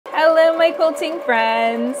my quilting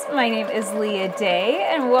friends. My name is Leah Day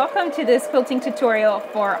and welcome to this quilting tutorial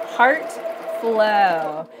for Heart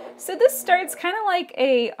Flow. So this starts kind of like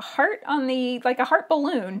a heart on like a heart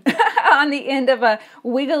balloon on the end of a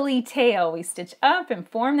wiggly tail. We stitch up and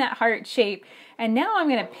form that heart shape, and now I'm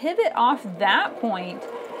going to pivot off that point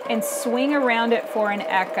and swing around it for an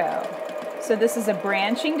echo. So this is a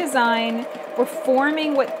branching design. We're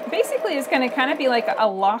forming what basically is going to kind of be like a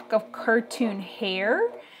lock of cartoon hair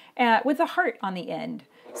with a heart on the end.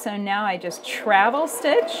 So now I just travel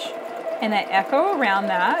stitch and I echo around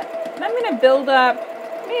that. And I'm going to build up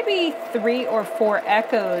maybe 3 or 4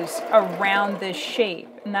 echoes around this shape.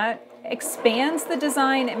 And that expands the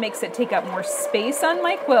design. It makes it take up more space on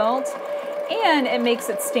my quilt, and it makes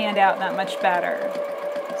it stand out that much better.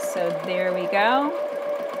 So there we go.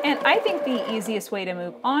 And I think the easiest way to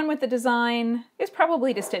move on with the design is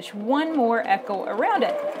probably to stitch one more echo around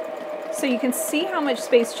it. So you can see how much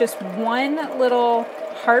space just one little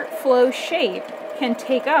heart flow shape can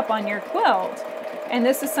take up on your quilt. And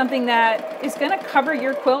this is something that is going to cover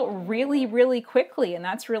your quilt really, really quickly, and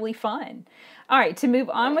that's really fun. All right, to move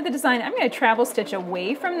on with the design, I'm going to travel stitch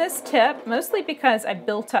away from this tip, mostly because I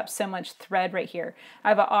built up so much thread right here. I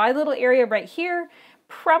have an odd little area right here.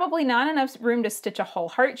 Probably not enough room to stitch a whole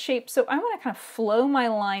heart shape, so I want to kind of flow my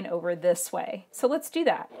line over this way. So let's do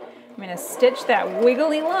that. I'm going to stitch that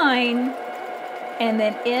wiggly line and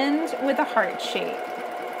then end with a heart shape.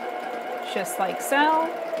 Just like so.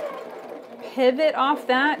 Pivot off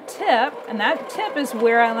that tip, and that tip is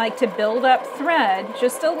where I like to build up thread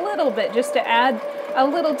just a little bit, just to add a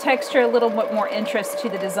little texture, a little bit more interest to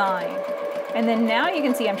the design. And then now you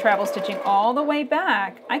can see I'm travel stitching all the way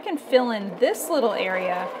back. I can fill in this little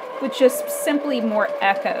area with just simply more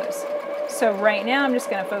echoes. So right now I'm just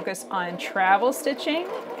going to focus on travel stitching,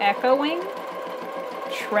 echoing,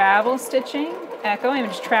 travel stitching, echoing. I'm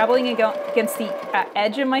just traveling against the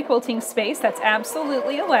edge of my quilting space. That's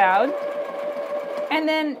absolutely allowed. And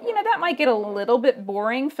then, you know, that might get a little bit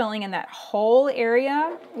boring filling in that whole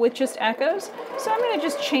area with just echoes. So I'm going to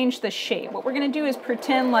just change the shape. What we're going to do is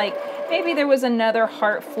pretend like maybe there was another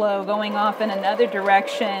heart flow going off in another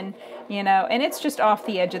direction, you know, and it's just off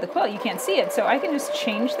the edge of the quilt. You can't see it. So I can just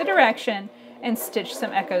change the direction and stitch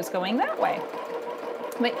some echoes going that way.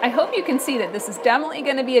 But I hope you can see that this is definitely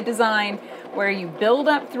going to be a design where you build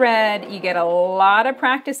up thread, you get a lot of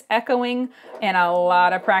practice echoing, and a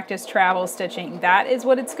lot of practice travel stitching. That is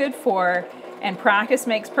what it's good for, and practice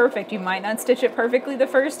makes perfect. You might not stitch it perfectly the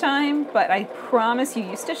first time, but I promise you,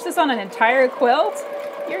 you stitch this on an entire quilt,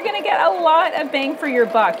 you're going to get a lot of bang for your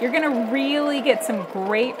buck. You're going to really get some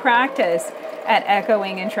great practice at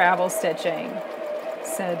echoing and travel stitching.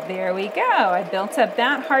 So there we go. I built up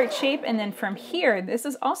that heart shape, and then from here, this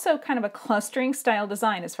is also kind of a clustering style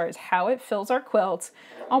design as far as how it fills our quilts.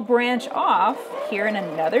 I'll branch off here in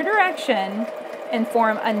another direction and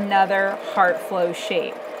form another heart flow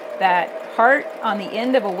shape. That heart on the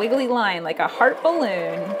end of a wiggly line, like a heart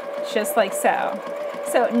balloon, just like so.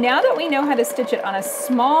 So now that we know how to stitch it on a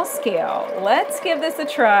small scale, let's give this a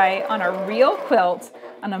try on a real quilt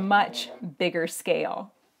on a much bigger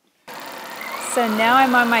scale. So now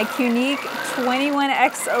I'm on my Unique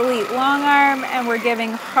 21X Elite Longarm, and we're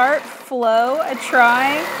giving Heart Flow a try.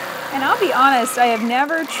 And I'll be honest, I have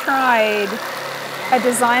never tried a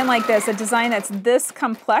design like this, a design that's this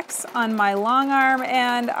complex on my Longarm,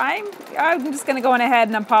 and I'm just going to go on ahead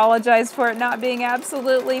and apologize for it not being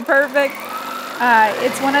absolutely perfect.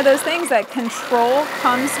 It's one of those things that control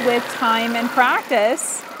comes with time and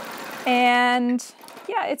practice, and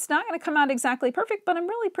yeah, it's not going to come out exactly perfect, but I'm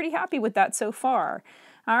really pretty happy with that so far.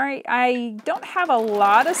 All right, I don't have a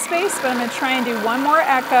lot of space, but I'm going to try and do one more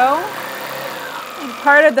echo. And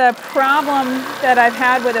part of the problem that I've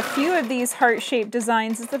had with a few of these heart-shaped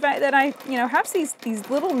designs is the fact that I, have these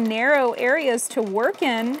little narrow areas to work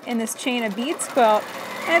in this chain of beads quilt,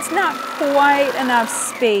 and it's not quite enough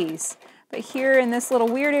space. But here in this little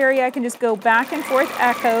weird area, I can just go back and forth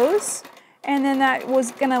echoes. And then that was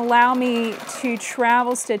going to allow me to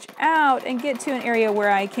travel stitch out and get to an area where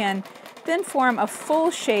I can then form a full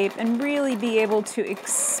shape and really be able to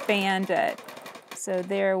expand it. So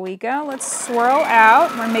there we go. Let's swirl out.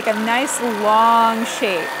 We're going to make a nice long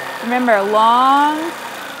shape. Remember, long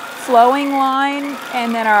flowing line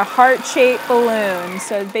and then our heart-shaped balloon.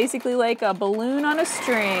 So it's basically like a balloon on a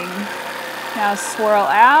string. Now swirl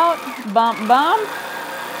out, bump, bump,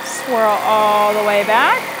 swirl all the way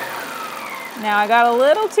back. Now I got a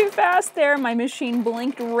little too fast there. My machine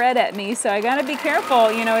blinked red at me, so I gotta be careful.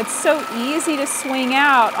 It's so easy to swing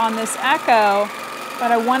out on this echo,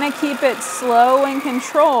 but I wanna keep it slow and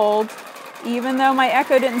controlled. Even though my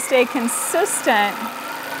echo didn't stay consistent,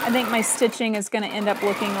 I think my stitching is going to end up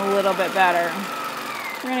looking a little bit better.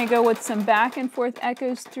 We're going to go with some back and forth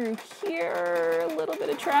echoes through here, a little bit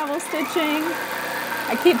of travel stitching.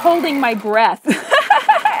 I keep holding my breath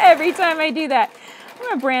every time I do that. I'm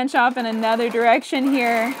going to branch off in another direction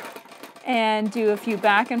here and do a few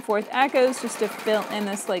back and forth echoes just to fill in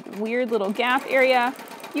this like weird little gap area.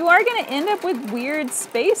 You are going to end up with weird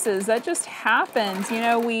spaces. That just happens. You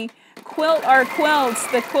know, we quilt our quilts.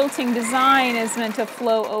 The quilting design is meant to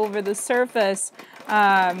flow over the surface.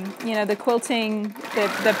 You know, the quilting,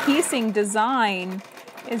 the piecing design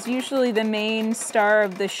is usually the main star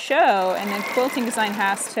of the show, and the quilting design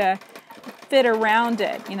has to fit around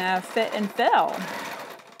it, you know, fit and fill.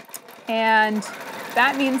 And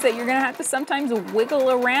that means that you're going to have to sometimes wiggle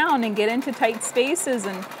around and get into tight spaces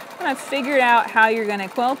and kind of figure out how you're going to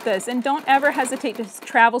quilt this. And don't ever hesitate to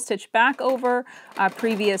travel stitch back over a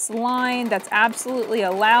previous line. That's absolutely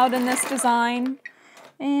allowed in this design.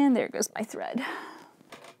 And there goes my thread.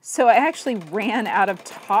 So I actually ran out of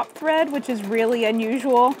top thread, which is really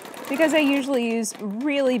unusual because I usually use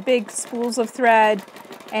really big spools of thread,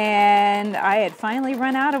 and I had finally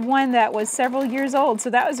run out of one that was several years old, so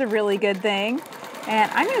that was a really good thing. And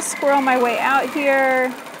I'm going to squirrel my way out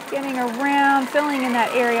here, getting around, filling in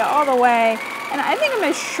that area all the way, and I think I'm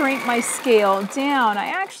going to shrink my scale down. I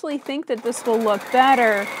actually think that this will look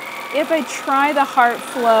better if I try the Heart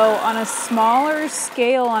Flow on a smaller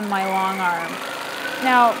scale on my long arm.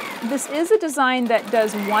 Now, this is a design that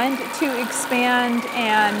does want to expand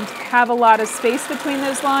and have a lot of space between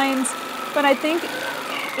those lines, but I think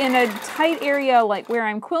in a tight area like where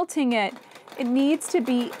I'm quilting it, it needs to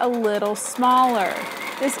be a little smaller.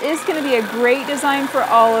 This is going to be a great design for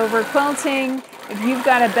all over quilting. If you've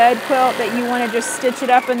got a bed quilt that you want to just stitch it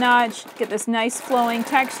up a notch, get this nice flowing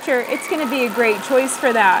texture, it's going to be a great choice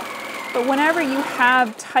for that. But whenever you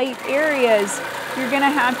have tight areas, you're going to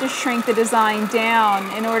have to shrink the design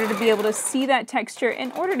down in order to be able to see that texture,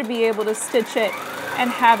 in order to be able to stitch it and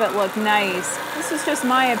have it look nice. This is just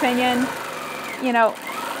my opinion. You know,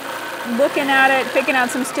 looking at it, picking out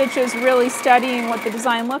some stitches, really studying what the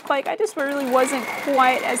design looked like, I just really wasn't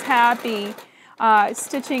quite as happy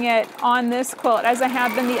stitching it on this quilt as I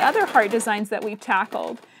have been the other heart designs that we've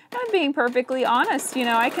tackled. I'm being perfectly honest, you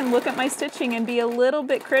know, I can look at my stitching and be a little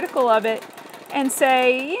bit critical of it and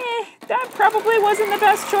say, yeah, that probably wasn't the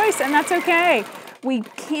best choice, and that's okay. We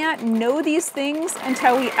can't know these things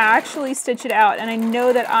until we actually stitch it out, and I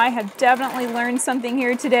know that I have definitely learned something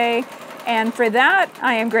here today, and for that,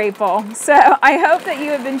 I am grateful. So I hope that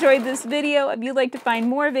you have enjoyed this video. If you'd like to find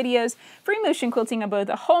more videos, free motion quilting on both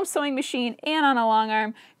a home sewing machine and on a long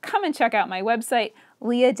arm, come and check out my website,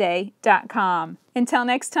 leahday.com. Until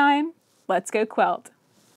next time, let's go quilt.